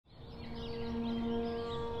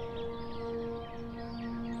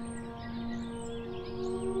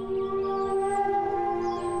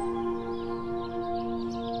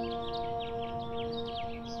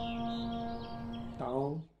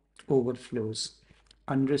Overflows,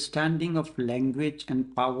 Understanding of Language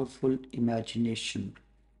and Powerful Imagination.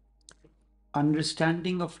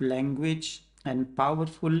 Understanding of language and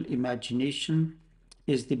powerful imagination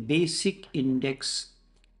is the basic index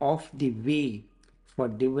of the way for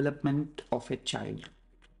development of a child.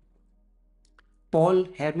 Paul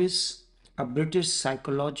Harris, a British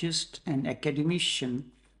psychologist and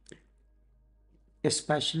academician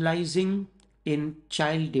specializing in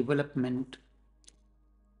child development,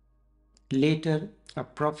 later a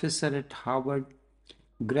professor at Harvard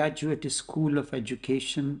Graduate School of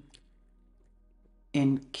Education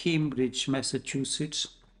in Cambridge, Massachusetts,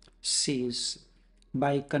 says,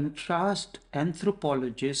 by contrast,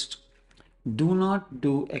 anthropologists do not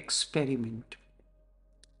do experiment,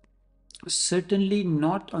 certainly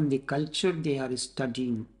not on the culture they are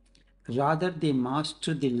studying. Rather, they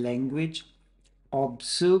master the language,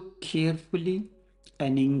 observe carefully,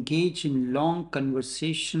 and engage in long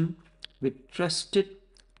conversation with trusted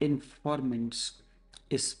informants,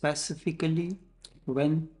 specifically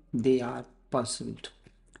when they are puzzled.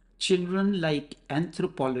 Children, like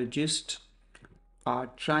anthropologists,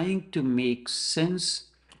 are trying to make sense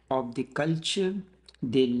of the culture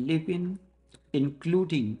they live in,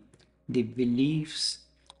 including the beliefs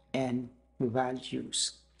and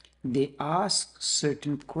values. They ask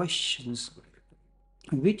certain questions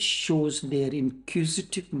which shows their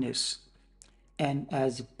inquisitiveness, and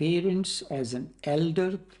as parents, as an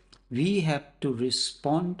elder, we have to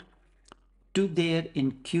respond to their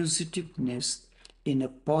inquisitiveness in a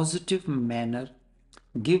positive manner,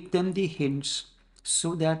 give them the hints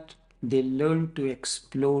so that they learn to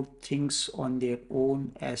explore things on their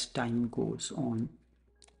own as time goes on.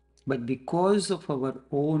 But because of our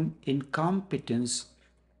own incompetence,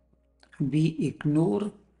 we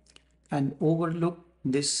ignore and overlook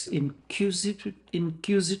this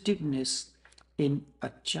inquisitiveness in a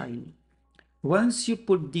child. Once you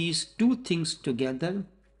put these two things together,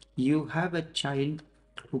 you have a child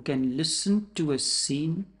who can listen to a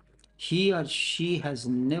scene he or she has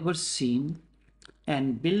never seen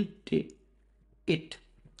and build it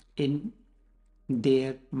in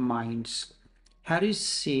their minds. Harris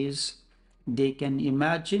says they can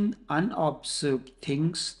imagine unobserved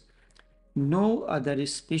things. No other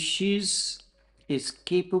species is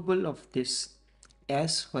capable of this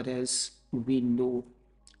as far as we know.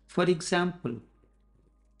 For example,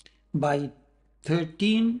 by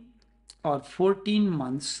 13 or 14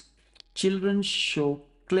 months, children show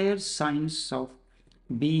clear signs of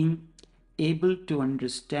being able to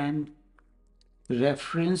understand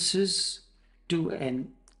references to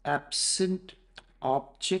an absent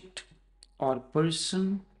object or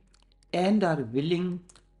person and are willing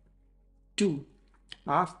to,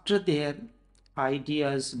 after their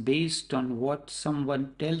ideas based on what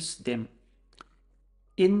someone tells them.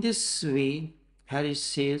 In this way, Harris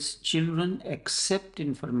says children accept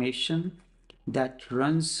information that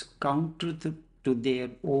runs counter to their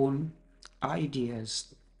own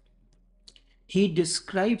ideas. He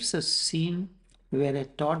describes a scene where a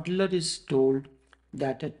toddler is told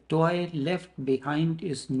that a toy left behind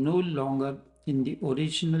is no longer in the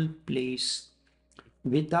original place.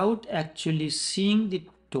 Without actually seeing the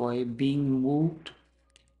toy being moved,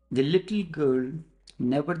 the little girl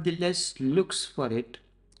nevertheless looks for it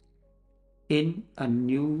in a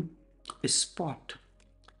new spot.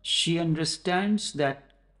 She understands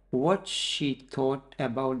that what she thought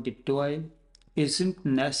about the toy isn't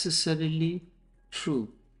necessarily true.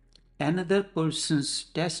 Another person's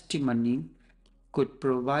testimony could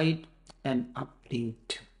provide an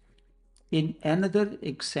update. In another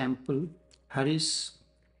example, Harris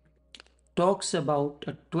talks about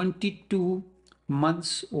a 22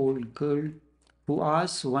 months old girl who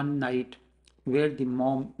asks one night where the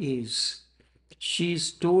mom is. She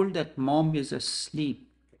is told that mom is asleep.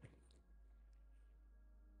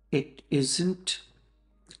 It isn't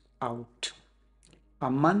out. A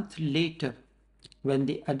month later, when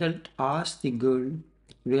the adult asks the girl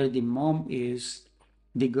where the mom is,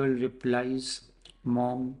 the girl replies,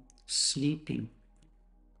 Mom, sleeping.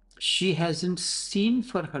 She hasn't seen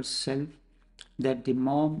for herself that the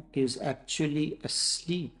mom is actually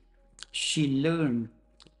asleep. She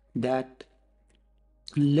that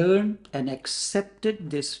learned and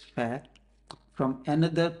accepted this fact from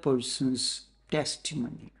another person's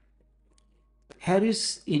testimony.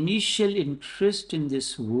 Harris' initial interest in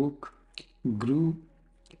this work grew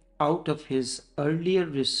out of his earlier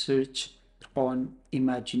research on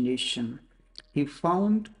imagination. He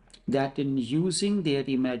found that in using their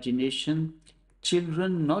imagination,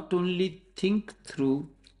 children not only think through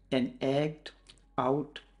and act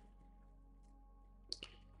out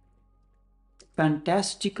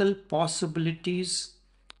fantastical possibilities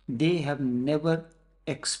they have never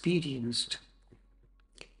experienced.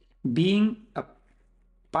 Being a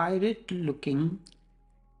pirate looking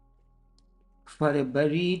for a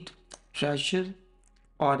buried treasure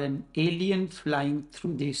or an alien flying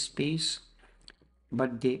through the space,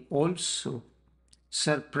 but they also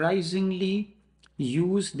surprisingly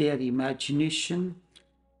use their imagination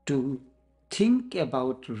to think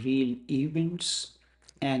about real events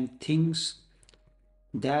and things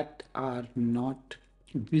that are not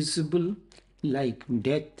visible, like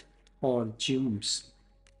death or germs.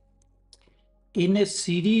 In a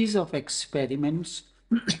series of experiments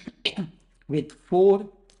with 4,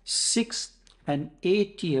 6, and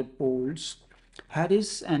 8-year olds,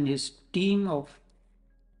 Harris and his team of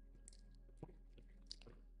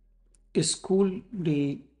school,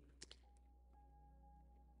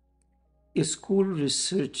 school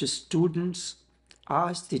research students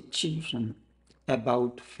asked the children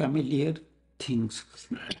about familiar things.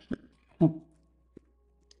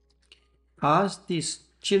 Asked these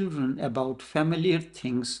children about familiar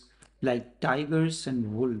things like tigers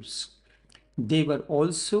and wolves. They were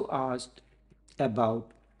also asked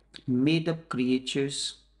about made up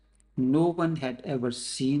creatures no one had ever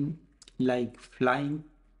seen, like flying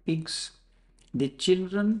pigs. The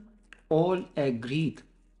children all agreed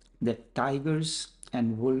that tigers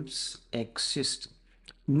and wolves exist.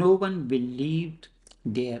 No one believed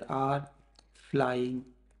there are flying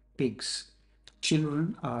pigs.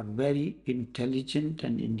 Children are very intelligent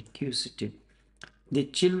and inquisitive. The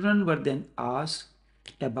children were then asked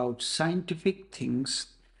about scientific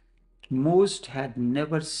things most had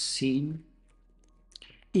never seen,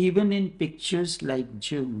 even in pictures like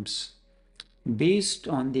germs. Based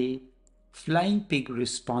on the flying pig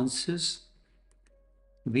responses,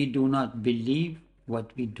 we do not believe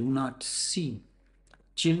what we do not see.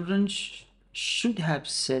 Children should have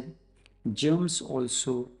said germs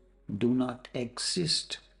also do not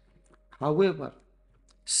exist. However,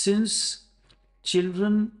 since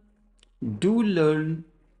children do learn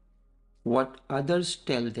what others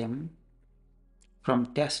tell them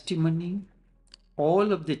from testimony,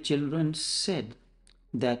 all of the children said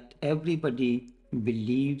that everybody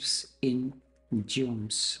believes in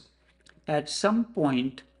germs. At some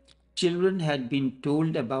point, children had been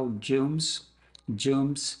told about germs.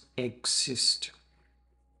 Germs exist.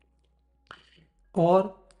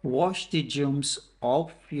 Or wash the germs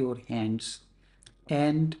off your hands,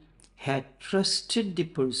 and had trusted the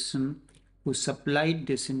person who supplied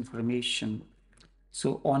this information.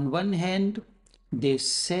 So, on one hand, they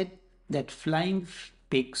said that flying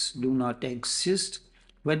pigs do not exist,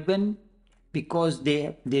 but because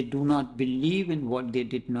they do not believe in what they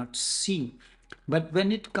did not see. But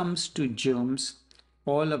when it comes to germs,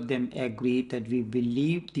 all of them agree that we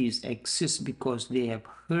believe these exist because they have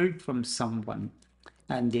heard from someone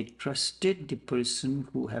and they trusted the person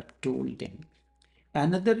who have told them.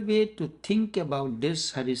 Another way to think about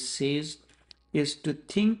this, Harris says, is to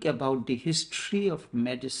think about the history of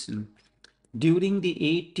medicine. During the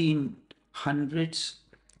 1800s,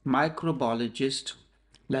 microbiologists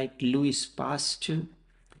like Louis Pasteur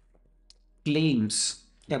claims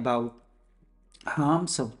about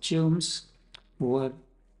harms of germs were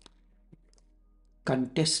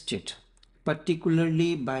contested,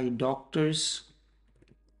 particularly by doctors,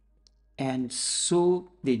 and so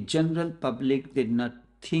the general public did not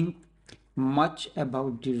think much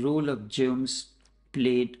about the role of germs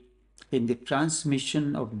played in the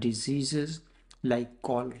transmission of diseases like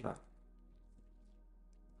cholera.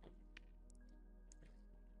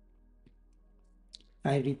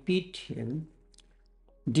 I repeat here,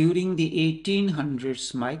 during the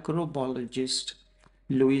 1800s, microbiologist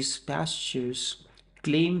Louis Pasteur's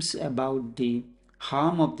claims about the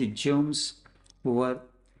harm of the germs were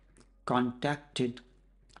contacted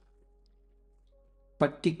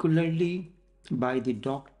particularly by the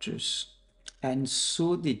doctors, and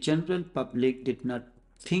so the general public did not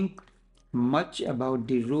think much about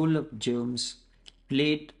the role of germs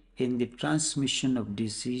played in the transmission of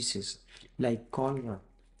diseases like cholera.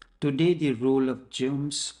 Today, the role of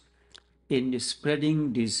germs in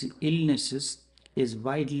spreading these illnesses is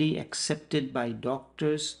widely accepted by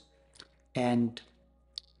doctors and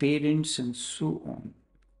parents and so on.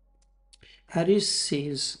 Harris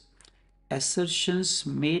says assertions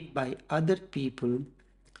made by other people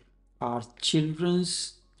are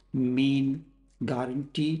children's main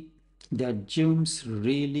guarantee that germs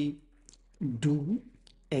really do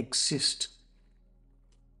exist.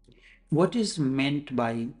 What is meant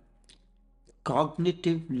by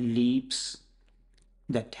cognitive leaps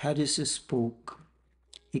that Harris spoke,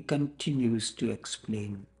 he continues to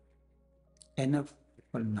explain. enough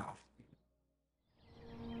for now.